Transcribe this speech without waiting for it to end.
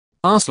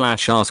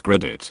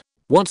r/AskReddit.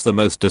 What's the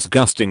most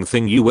disgusting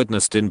thing you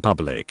witnessed in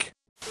public?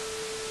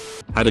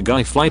 Had a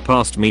guy fly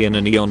past me in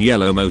a neon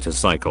yellow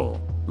motorcycle.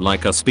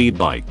 Like a speed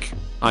bike.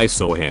 I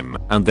saw him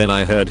and then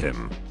I heard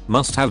him.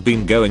 Must have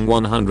been going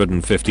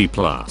 150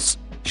 plus.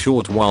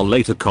 Short while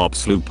later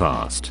cops flew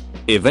past.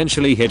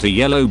 Eventually hit a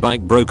yellow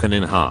bike broken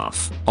in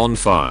half. On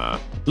fire.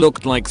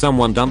 Looked like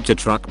someone dumped a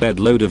truck bed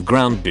load of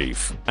ground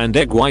beef and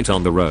egg white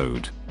on the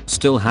road.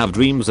 Still have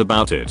dreams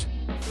about it.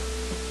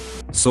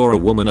 Saw a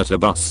woman at a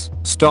bus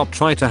stop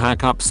try to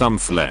hack up some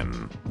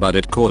phlegm, but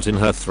it caught in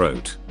her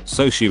throat.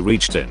 So she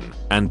reached in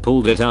and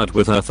pulled it out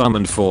with her thumb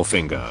and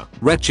forefinger,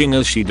 retching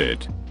as she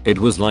did. It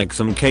was like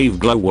some cave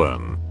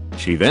glowworm.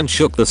 She then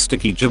shook the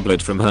sticky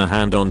giblet from her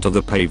hand onto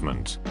the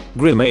pavement.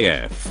 Grim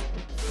AF.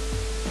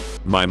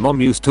 My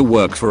mom used to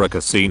work for a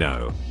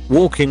casino.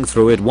 Walking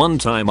through it one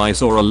time I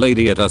saw a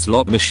lady at a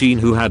slot machine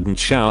who hadn't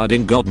showered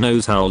in God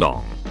knows how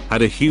long.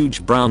 Had a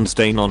huge brown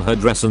stain on her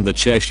dress and the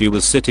chair she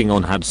was sitting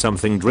on had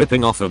something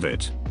dripping off of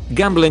it.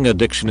 Gambling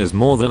addiction is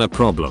more than a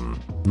problem.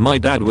 My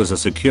dad was a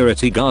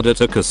security guard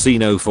at a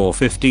casino for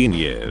 15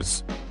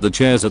 years. The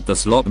chairs at the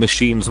slot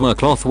machines were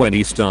cloth when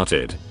he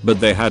started, but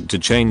they had to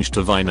change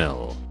to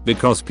vinyl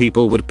because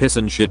people would piss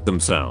and shit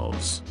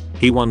themselves.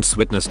 He once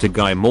witnessed a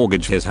guy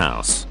mortgage his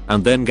house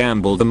and then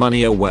gamble the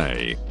money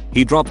away.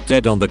 He dropped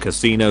dead on the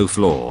casino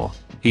floor.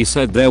 He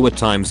said there were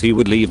times he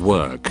would leave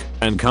work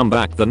and come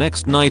back the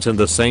next night and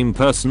the same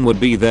person would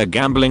be there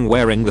gambling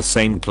wearing the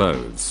same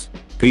clothes.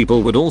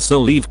 People would also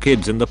leave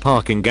kids in the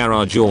parking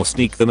garage or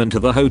sneak them into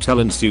the hotel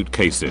in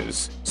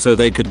suitcases so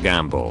they could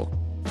gamble.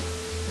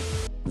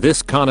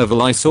 This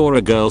carnival I saw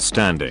a girl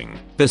standing,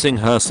 pissing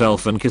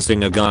herself and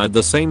kissing a guy at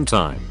the same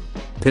time.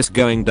 Piss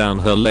going down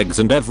her legs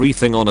and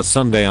everything on a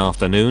Sunday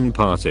afternoon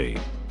party.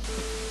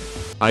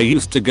 I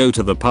used to go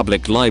to the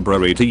public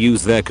library to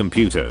use their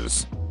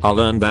computers. I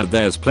learned that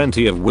there's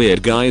plenty of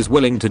weird guys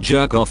willing to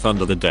jerk off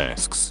under the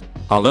desks.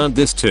 I learned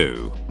this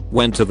too.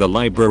 Went to the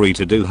library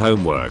to do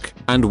homework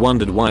and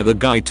wondered why the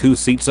guy 2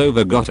 seats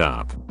over got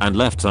up and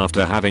left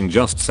after having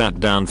just sat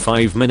down.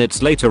 5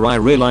 minutes later I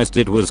realized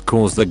it was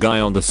cause the guy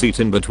on the seat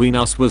in between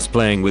us was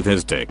playing with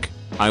his dick.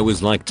 I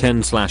was like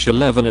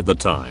 10/11 at the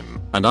time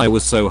and I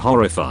was so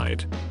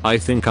horrified. I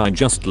think I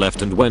just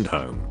left and went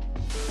home.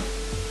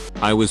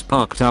 I was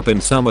parked up in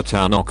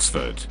Summertown,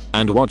 Oxford,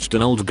 and watched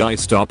an old guy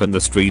stop in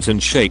the street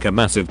and shake a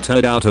massive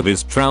turd out of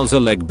his trouser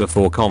leg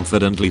before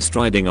confidently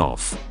striding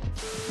off.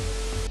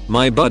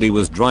 My buddy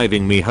was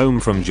driving me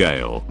home from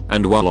jail,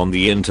 and while on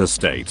the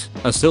interstate,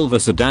 a silver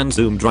sedan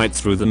zoomed right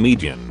through the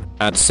median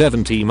at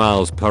 70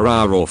 miles per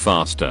hour or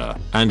faster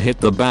and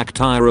hit the back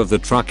tire of the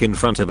truck in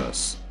front of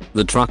us.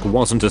 The truck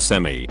wasn't a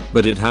semi,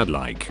 but it had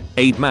like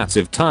 8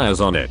 massive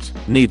tires on it.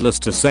 Needless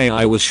to say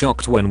I was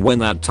shocked when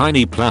that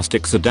tiny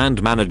plastic sedan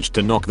managed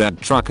to knock that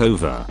truck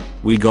over.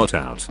 We got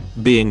out,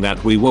 being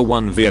that we were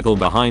one vehicle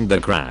behind the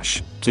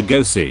crash, to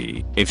go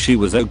see if she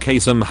was okay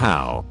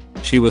somehow.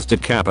 She was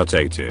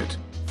decapitated.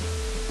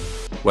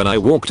 When I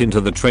walked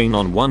into the train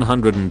on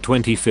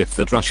 125th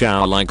at rush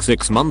hour like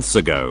 6 months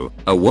ago,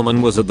 a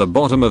woman was at the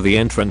bottom of the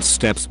entrance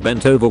steps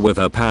bent over with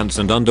her pants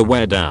and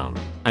underwear down,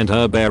 and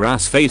her bare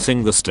ass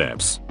facing the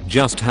steps,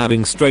 just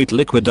having straight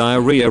liquid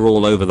diarrhea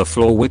all over the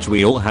floor which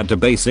we all had to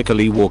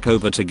basically walk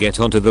over to get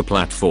onto the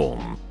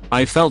platform.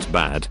 I felt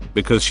bad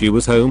because she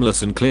was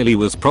homeless and clearly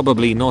was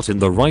probably not in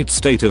the right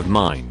state of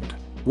mind.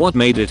 What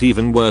made it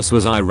even worse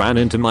was I ran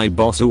into my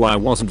boss who I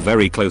wasn't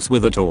very close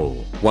with at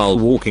all while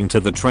walking to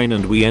the train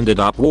and we ended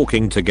up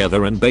walking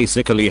together and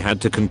basically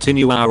had to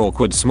continue our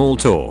awkward small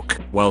talk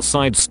while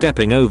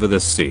sidestepping over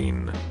this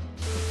scene.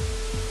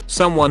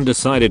 Someone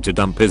decided to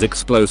dump his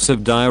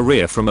explosive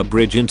diarrhea from a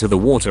bridge into the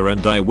water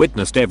and I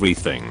witnessed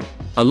everything.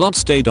 A lot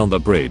stayed on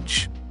the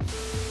bridge.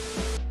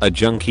 A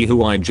junkie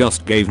who I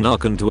just gave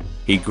Narcan to,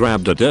 he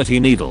grabbed a dirty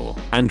needle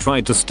and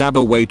tried to stab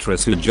a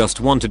waitress who just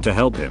wanted to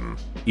help him.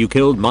 "You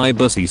killed my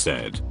boss," he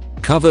said.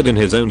 Covered in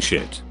his own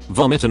shit,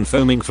 vomit and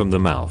foaming from the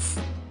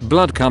mouth.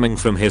 Blood coming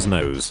from his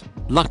nose.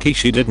 Lucky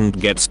she didn't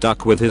get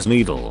stuck with his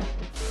needle.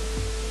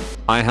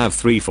 I have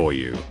 3 for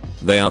you.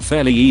 They are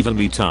fairly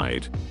evenly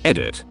tied.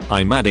 Edit.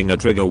 I'm adding a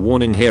trigger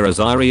warning here as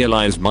I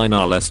realize mine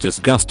are less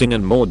disgusting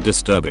and more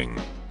disturbing.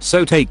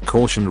 So take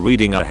caution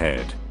reading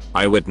ahead.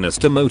 I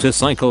witnessed a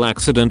motorcycle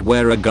accident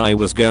where a guy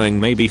was going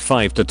maybe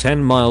 5 to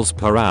 10 miles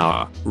per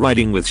hour,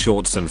 riding with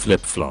shorts and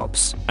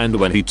flip-flops, and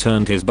when he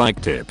turned his bike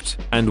tipped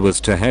and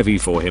was too heavy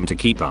for him to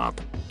keep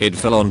up. It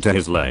fell onto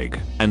his leg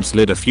and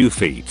slid a few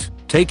feet,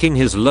 taking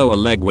his lower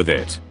leg with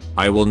it.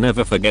 I will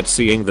never forget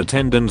seeing the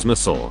tendons,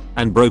 muscle,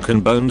 and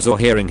broken bones or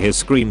hearing his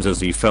screams as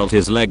he felt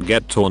his leg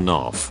get torn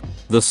off.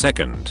 The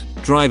second,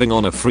 driving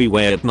on a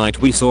freeway at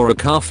night, we saw a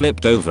car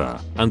flipped over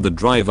and the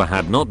driver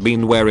had not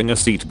been wearing a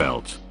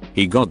seatbelt.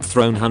 He got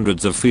thrown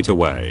hundreds of feet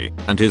away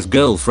and his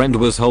girlfriend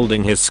was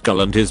holding his skull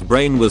and his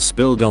brain was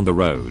spilled on the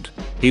road.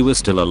 He was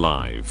still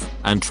alive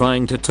and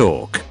trying to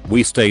talk.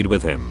 We stayed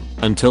with him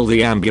until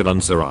the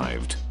ambulance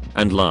arrived.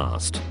 And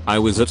last, I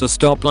was at a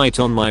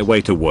stoplight on my way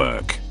to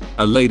work.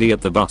 A lady at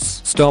the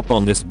bus stop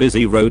on this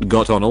busy road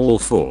got on all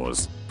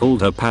fours, pulled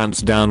her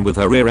pants down with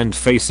her rear end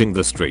facing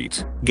the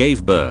street,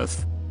 gave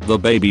birth. The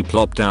baby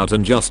plopped out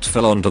and just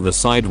fell onto the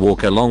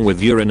sidewalk along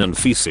with urine and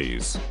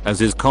feces,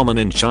 as is common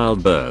in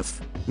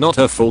childbirth. Not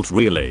her fault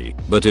really,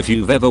 but if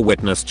you've ever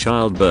witnessed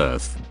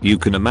childbirth, you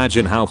can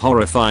imagine how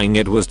horrifying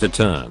it was to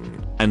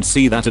turn and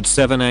see that at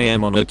 7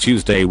 AM on a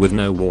Tuesday with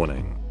no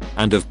warning.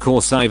 And of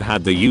course I've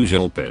had the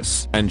usual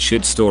piss and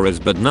shit stories,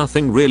 but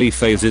nothing really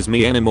phases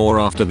me anymore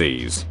after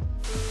these.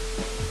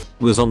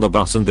 Was on the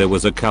bus and there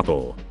was a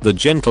couple. The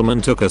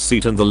gentleman took a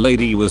seat and the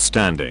lady was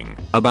standing.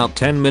 About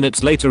 10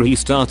 minutes later he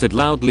started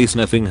loudly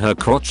sniffing her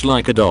crotch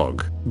like a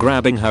dog,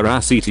 grabbing her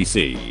ass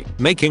etc,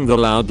 making the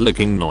loud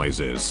licking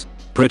noises.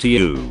 Pretty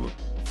ooh.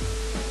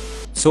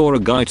 Saw a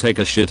guy take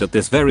a shit at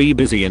this very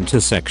busy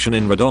intersection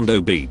in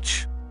Redondo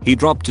Beach. He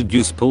dropped a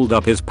deuce, pulled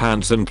up his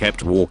pants and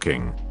kept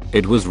walking.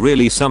 It was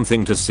really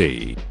something to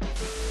see.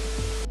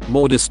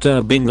 More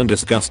disturbing than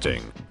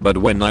disgusting, but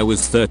when I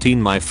was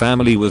 13 my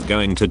family was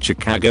going to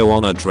Chicago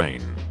on a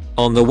train.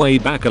 On the way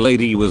back a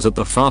lady was at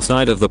the far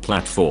side of the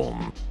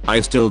platform. I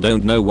still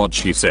don't know what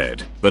she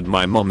said, but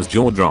my mom's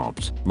jaw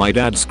dropped. My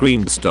dad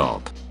screamed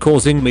stop,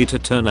 causing me to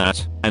turn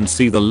at and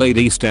see the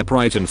lady step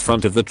right in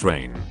front of the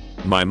train.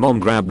 My mom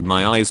grabbed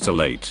my eyes too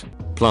late.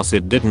 Plus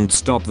it didn't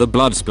stop the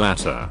blood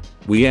splatter.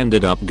 We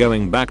ended up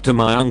going back to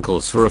my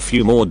uncle's for a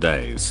few more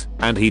days,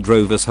 and he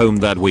drove us home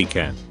that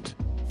weekend.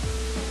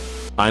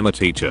 I'm a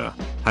teacher.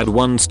 Had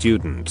one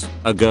student,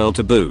 a girl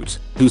to boot,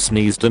 who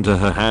sneezed into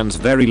her hands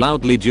very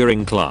loudly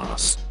during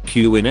class,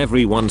 cueing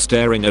everyone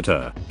staring at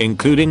her,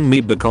 including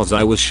me because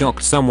I was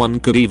shocked someone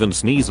could even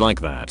sneeze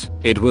like that.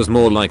 It was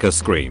more like a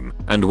scream,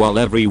 and while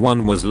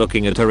everyone was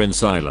looking at her in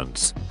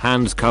silence,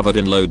 hands covered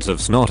in loads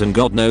of snot and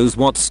God knows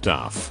what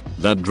stuff,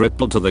 that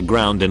dribbled to the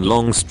ground in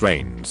long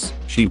strains,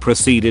 she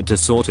proceeded to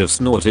sort of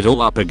snort it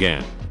all up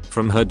again.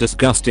 From her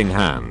disgusting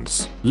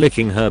hands,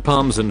 licking her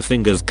palms and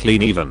fingers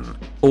clean even.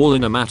 All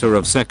in a matter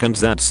of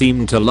seconds that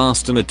seemed to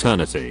last an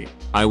eternity.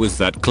 I was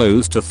that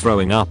close to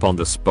throwing up on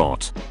the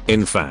spot.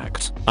 In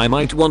fact, I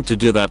might want to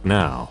do that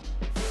now.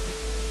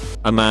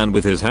 A man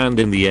with his hand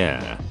in the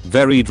air,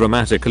 very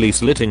dramatically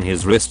slitting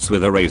his wrists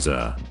with a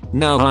razor.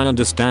 Now I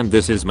understand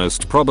this is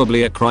most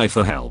probably a cry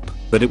for help,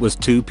 but it was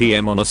 2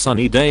 PM on a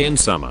sunny day in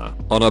summer,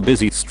 on a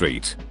busy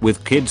street,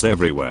 with kids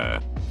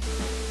everywhere.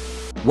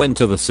 Went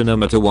to the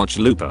cinema to watch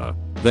Looper.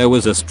 There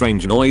was a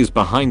strange noise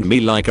behind me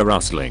like a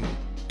rustling.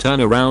 Turn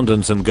around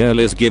and some girl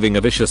is giving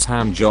a vicious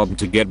hand job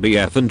to get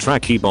BF and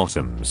tracky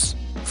bottoms.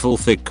 Full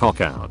thick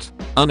cock out.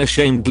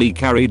 Unashamedly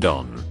carried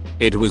on.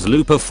 It was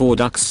Looper for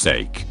duck's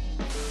sake.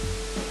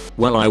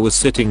 Well, I was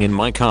sitting in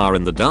my car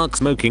in the dark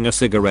smoking a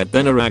cigarette,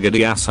 then a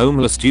raggedy ass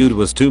homeless dude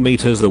was 2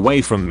 meters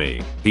away from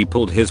me. He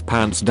pulled his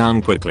pants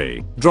down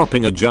quickly,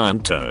 dropping a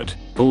giant turd,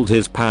 pulled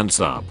his pants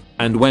up,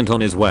 and went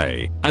on his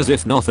way. As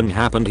if nothing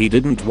happened, he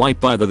didn't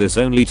wipe either. This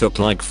only took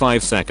like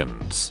 5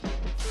 seconds.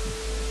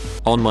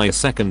 On my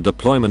second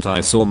deployment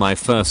I saw my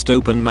first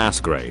open mass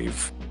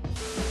grave.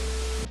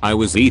 I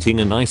was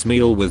eating a nice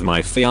meal with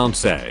my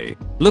fiance,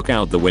 look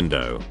out the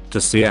window to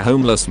see a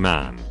homeless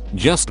man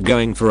just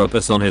going for a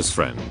piss on his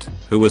friend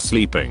who was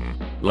sleeping,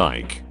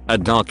 like a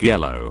dark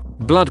yellow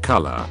blood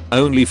color,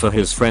 only for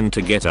his friend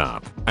to get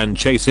up and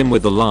chase him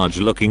with a large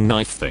looking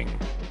knife thing.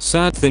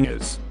 Sad thing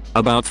is,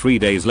 about 3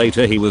 days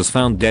later he was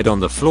found dead on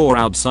the floor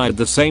outside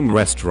the same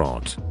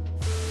restaurant.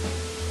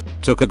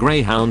 Took a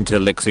Greyhound to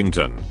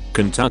Lexington,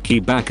 Kentucky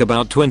back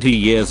about 20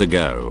 years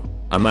ago.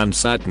 A man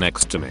sat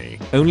next to me,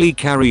 only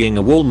carrying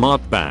a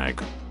Walmart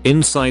bag.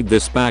 Inside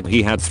this bag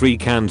he had 3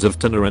 cans of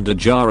tuna and a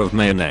jar of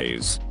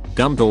mayonnaise.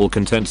 Dumped all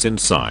contents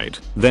inside,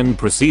 then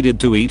proceeded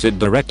to eat it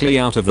directly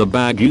out of the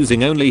bag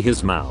using only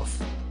his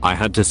mouth. I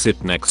had to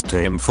sit next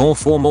to him for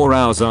 4 more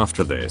hours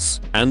after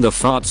this, and the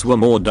farts were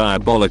more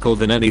diabolical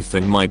than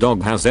anything my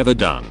dog has ever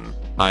done.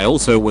 I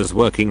also was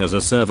working as a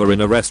server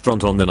in a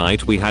restaurant on the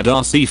night we had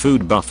our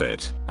seafood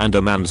buffet, and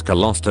a man's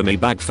colostomy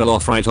bag fell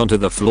off right onto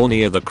the floor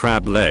near the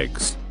crab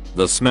legs.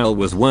 The smell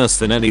was worse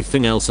than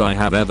anything else I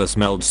have ever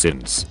smelled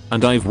since,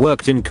 and I've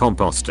worked in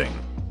composting.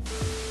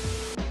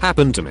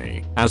 Happened to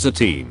me as a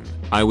teen.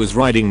 I was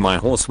riding my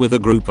horse with a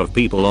group of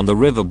people on the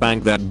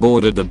riverbank that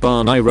bordered the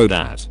barn I rode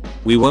at.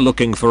 We were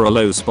looking for a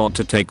low spot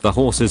to take the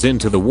horses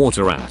into the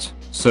water at,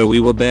 so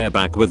we were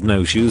bareback with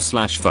no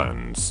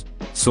shoes/phones.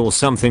 Saw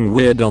something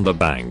weird on the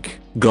bank,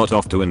 got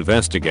off to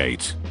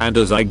investigate, and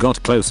as I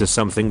got closer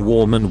something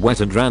warm and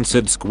wet and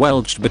rancid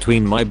squelched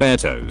between my bare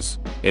toes.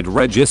 It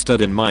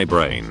registered in my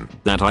brain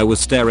that I was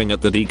staring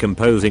at the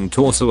decomposing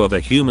torso of a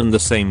human the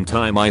same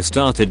time I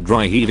started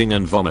dry heaving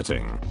and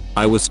vomiting.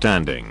 I was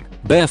standing,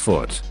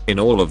 barefoot, in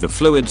all of the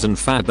fluids and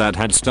fat that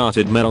had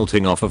started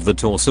melting off of the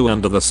torso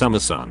under the summer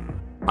sun.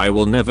 I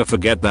will never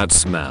forget that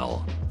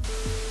smell.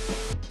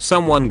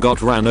 Someone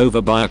got ran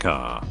over by a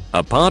car.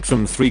 Apart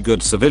from 3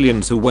 good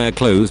civilians who were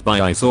close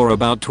by, I saw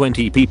about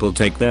 20 people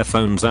take their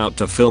phones out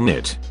to film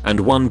it, and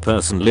 1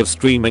 person live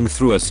streaming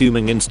through,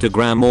 assuming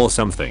Instagram or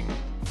something.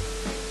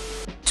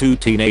 2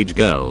 teenage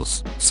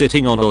girls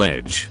sitting on a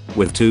ledge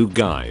with 2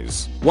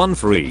 guys, 1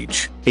 for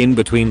each, in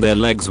between their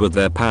legs with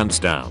their pants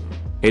down.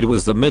 It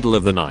was the middle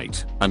of the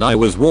night, and I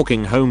was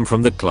walking home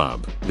from the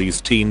club.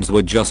 These teens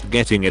were just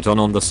getting it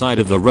on the side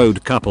of the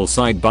road, couple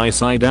side by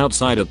side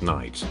outside at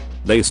night.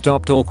 They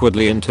stopped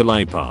awkwardly until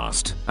I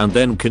passed, and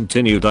then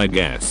continued, I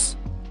guess.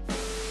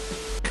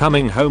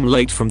 Coming home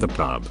late from the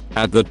pub,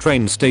 at the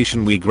train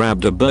station we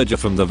grabbed a burger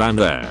from the van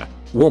there,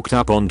 walked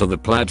up onto the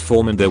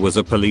platform, and there was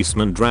a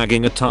policeman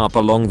dragging a tarp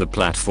along the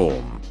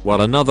platform,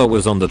 while another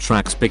was on the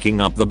tracks picking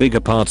up the bigger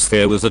parts.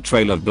 There was a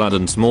trail of blood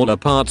and smaller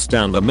parts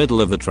down the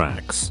middle of the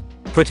tracks.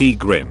 Pretty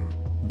grim.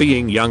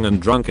 Being young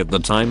and drunk at the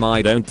time,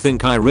 I don't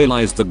think I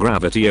realized the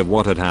gravity of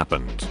what had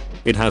happened.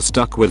 It has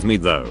stuck with me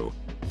though.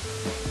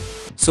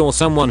 Saw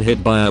someone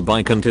hit by a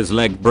bike and his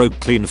leg broke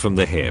clean from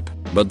the hip,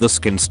 but the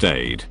skin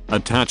stayed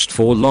attached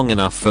for long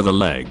enough for the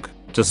leg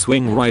to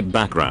swing right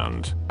back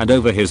round and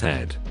over his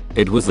head.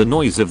 It was the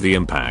noise of the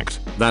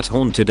impact that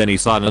haunted any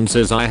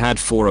silences I had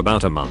for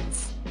about a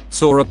month.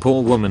 Saw a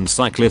poor woman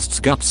cyclist's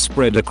guts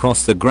spread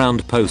across the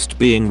ground post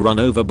being run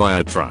over by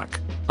a truck.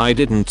 I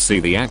didn't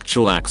see the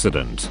actual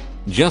accident,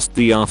 just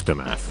the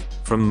aftermath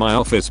from my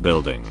office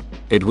building.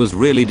 It was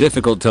really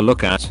difficult to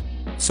look at.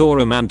 Saw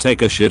a man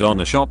take a shit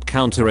on a shop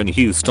counter in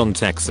Houston,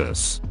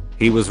 Texas.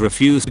 He was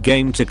refused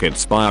game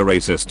tickets by a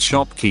racist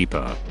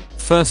shopkeeper.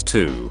 First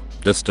two,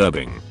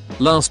 disturbing.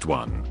 Last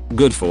one,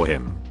 good for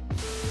him.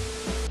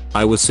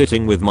 I was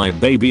sitting with my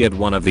baby at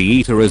one of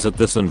the eateries at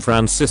the San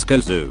Francisco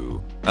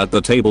Zoo. At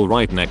the table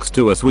right next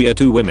to us we are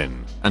 2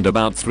 women and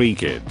about 3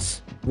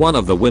 kids. One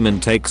of the women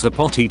takes a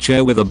potty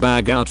chair with a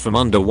bag out from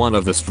under one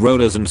of the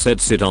strollers and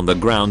sets it on the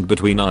ground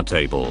between our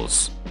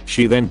tables.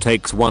 She then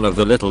takes one of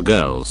the little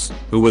girls,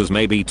 who was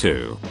maybe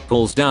 2,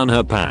 pulls down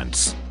her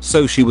pants,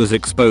 so she was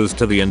exposed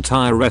to the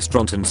entire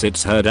restaurant, and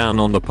sits her down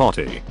on the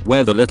potty,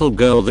 where the little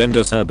girl then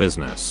does her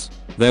business.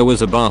 There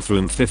was a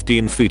bathroom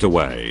 15 feet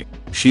away.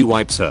 She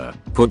wipes her,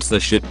 puts the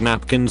shit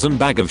napkins and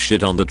bag of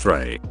shit on the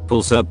tray,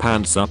 pulls her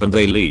pants up, and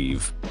they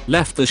leave.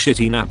 Left the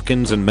shitty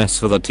napkins and mess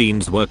for the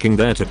teens working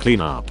there to clean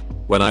up.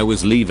 When I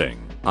was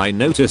leaving, I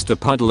noticed a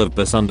puddle of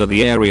piss under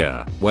the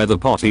area where the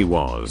potty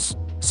was.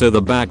 So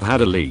the bag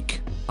had a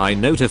leak. I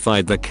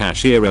notified the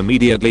cashier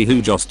immediately,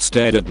 who just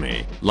stared at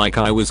me like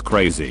I was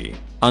crazy.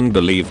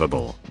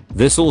 Unbelievable.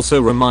 This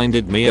also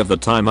reminded me of the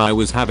time I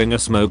was having a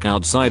smoke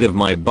outside of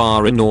my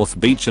bar in North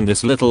Beach, and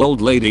this little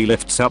old lady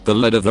lifts up the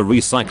lid of the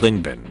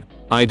recycling bin.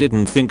 I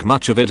didn't think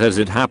much of it as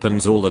it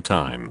happens all the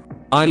time.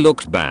 I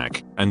looked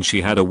back and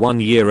she had a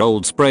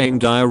 1-year-old spraying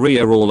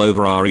diarrhea all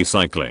over our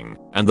recycling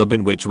and the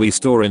bin which we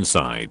store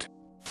inside.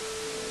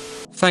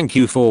 Thank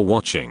you for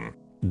watching.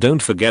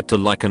 Don't forget to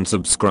like and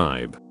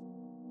subscribe.